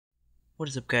What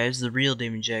is up, guys? The real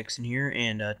Damon Jackson here,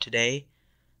 and today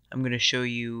I'm going to show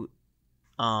you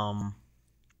the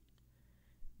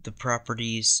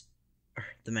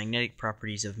magnetic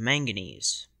properties of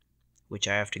manganese, which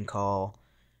I often call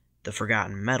the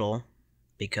forgotten metal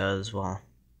because, well,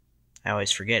 I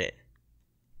always forget it.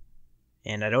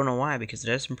 And I don't know why, because it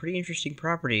has some pretty interesting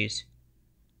properties.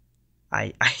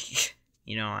 I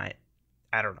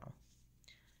don't know.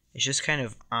 It's just kind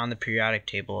of on the periodic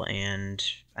table, and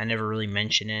I never really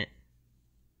mention it.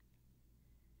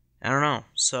 I don't know.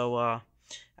 So, I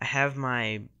have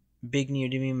my big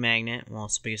neodymium magnet. Well,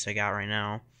 it's the biggest I got right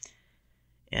now.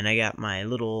 And I got my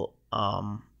little,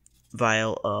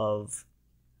 vial of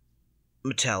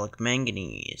metallic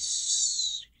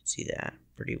manganese. You can see that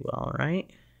pretty well,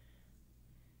 right?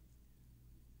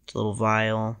 It's a little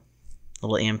vial,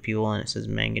 little ampule, and it says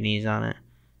manganese on it.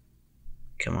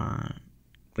 Come on.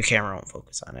 The camera won't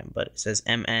focus on it, but it says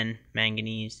Mn,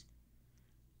 manganese,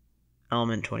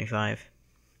 element 25.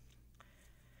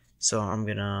 So I'm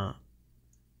gonna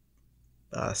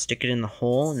stick it in the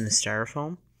hole in the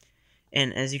styrofoam,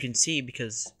 and as you can see,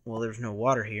 because, well, there's no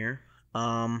water here,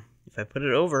 if I put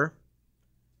it over,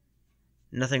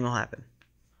 nothing will happen.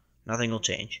 Nothing will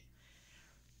change.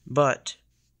 But,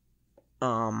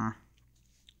 well,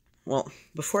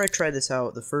 before I tried this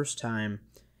out the first time,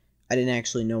 I didn't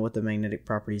actually know what the magnetic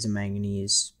properties of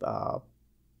manganese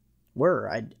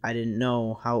were. I didn't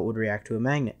know how it would react to a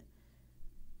magnet.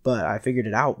 But I figured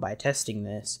it out by testing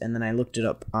this, and then I looked it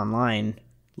up online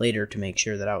later to make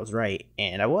sure that I was right,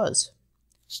 and I was.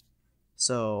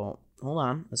 So, hold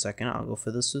on a second. I'll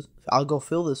go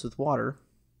fill this with water.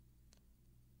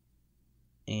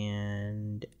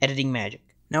 And editing magic.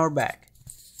 Now we're back.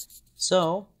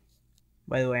 So,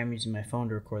 by the way, I'm using my phone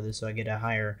to record this so I get a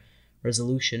higher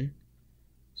resolution.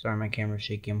 Sorry, my camera's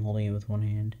shaky. I'm holding it with one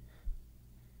hand.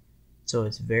 So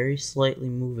it's very slightly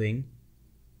moving.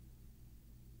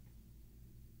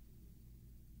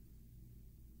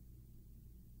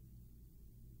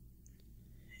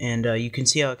 And you can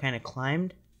see how it kind of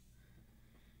climbed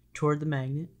toward the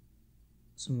magnet.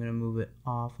 So I'm going to move it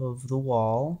off of the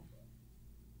wall.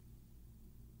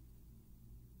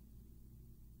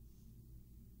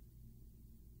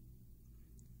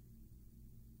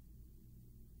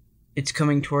 It's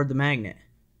coming toward the magnet.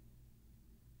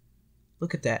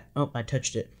 Look at that. Oh, I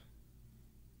touched it.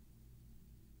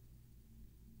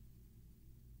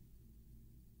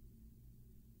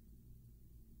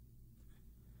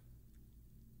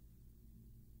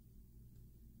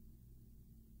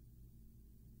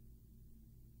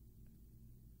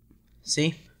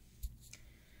 See?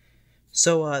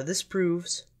 So, this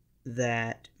proves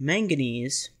that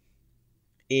manganese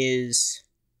is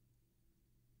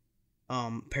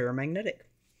paramagnetic,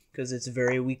 because it's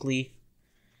very weakly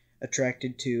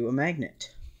attracted to a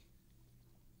magnet.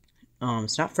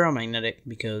 It's not ferromagnetic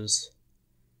because,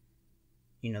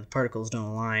 the particles don't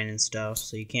align and stuff,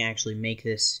 so you can't actually make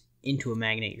this into a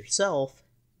magnet yourself.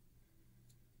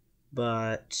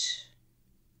 But,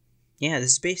 yeah,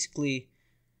 this is basically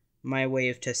my way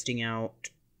of testing out,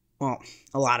 well,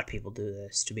 a lot of people do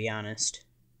this, to be honest.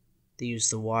 They use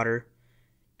the water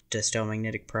test out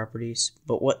magnetic properties.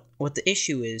 But what the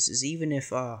issue is even if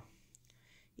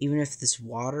this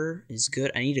water is good,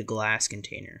 I need a glass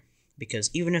container, because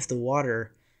even if the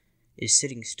water is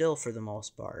sitting still for the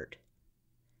most part,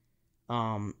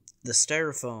 the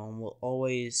styrofoam will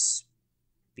always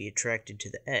be attracted to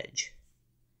the edge.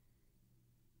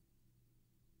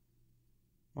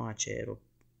 Watch it.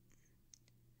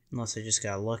 Unless I just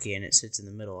got lucky and it sits in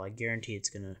the middle, I guarantee it's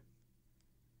gonna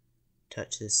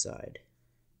touch this side.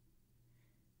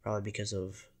 Probably because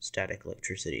of static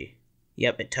electricity.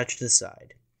 Yep, it touched the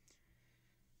side.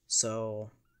 So,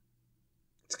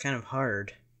 it's kind of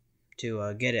hard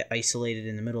to get it isolated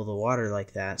in the middle of the water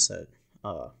like that, so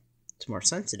it's more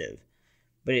sensitive.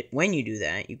 But when you do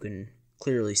that, you can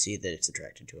clearly see that it's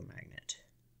attracted to a magnet.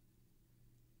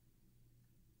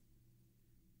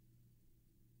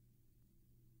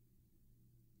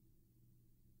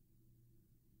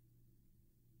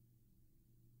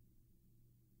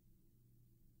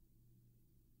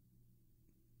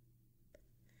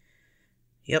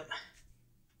 Yep.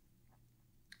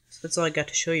 So that's all I got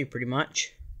to show you, pretty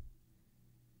much.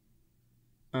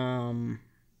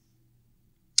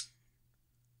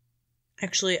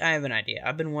 Actually, I have an idea.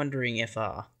 I've been wondering if,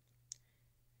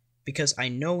 because I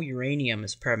know uranium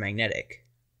is paramagnetic.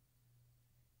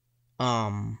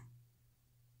 I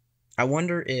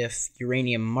wonder if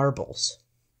uranium marbles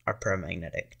are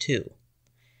paramagnetic, too.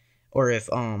 Or if,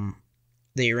 the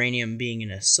uranium being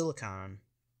in a silicon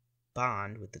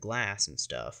bond with the glass and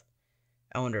stuff,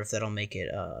 I wonder if that'll make it,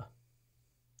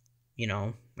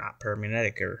 not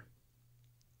paramagnetic or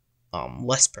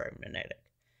less paramagnetic.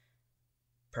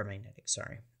 Paramagnetic,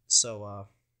 sorry. So,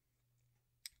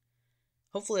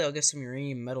 hopefully I'll get some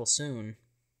uranium metal soon.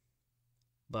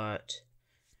 But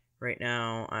right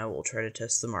now I will try to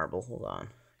test the marble. Hold on.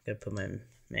 Gotta put my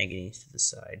manganese to the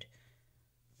side.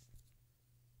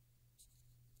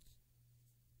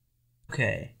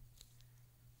 Okay.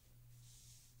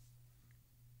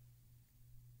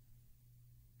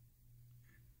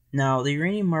 Now, the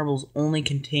uranium marbles only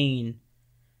contain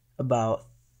about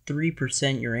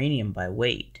 3% uranium by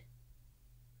weight.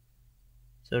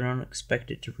 So I don't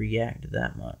expect it to react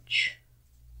that much.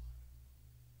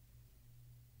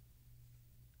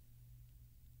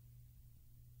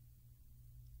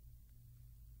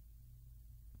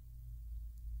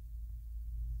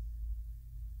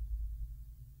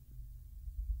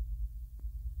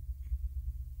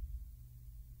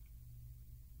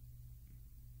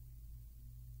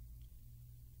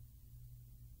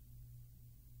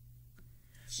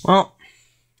 Well,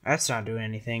 that's not doing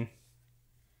anything.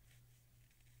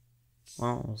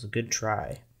 Well, it was a good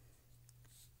try.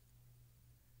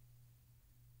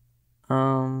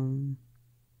 How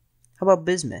about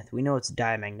bismuth? We know it's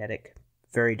diamagnetic,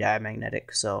 very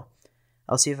diamagnetic, so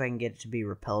I'll see if I can get it to be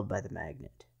repelled by the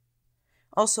magnet.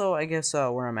 Also, I guess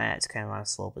where I'm at, it's kind of on a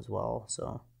slope as well,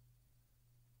 so.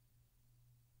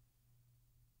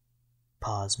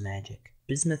 Pause magic.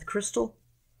 Bismuth crystal?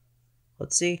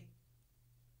 Let's see.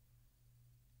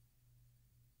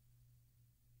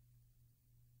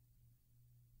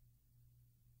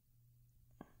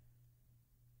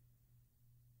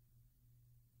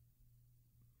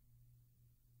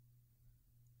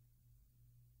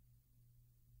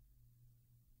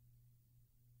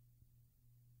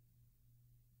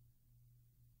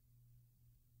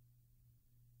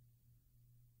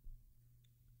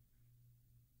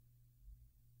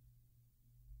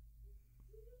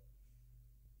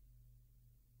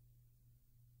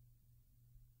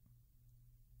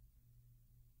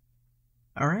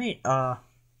 Alright,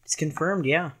 it's confirmed,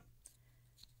 yeah.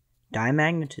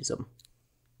 Diamagnetism.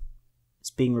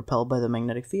 It's being repelled by the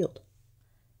magnetic field.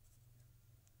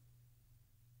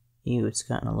 Ew, it's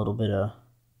gotten a little bit of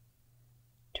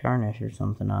tarnish or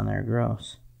something on there.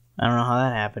 Gross. I don't know how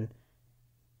that happened.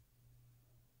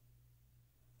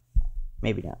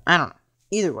 Maybe not. I don't know.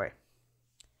 Either way.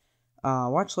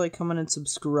 Watch, like, comment, and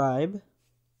subscribe.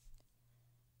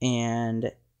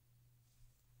 And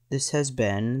this has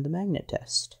been the magnet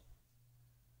test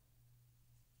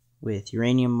with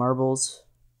uranium marbles,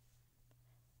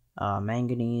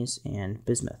 manganese, and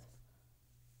bismuth.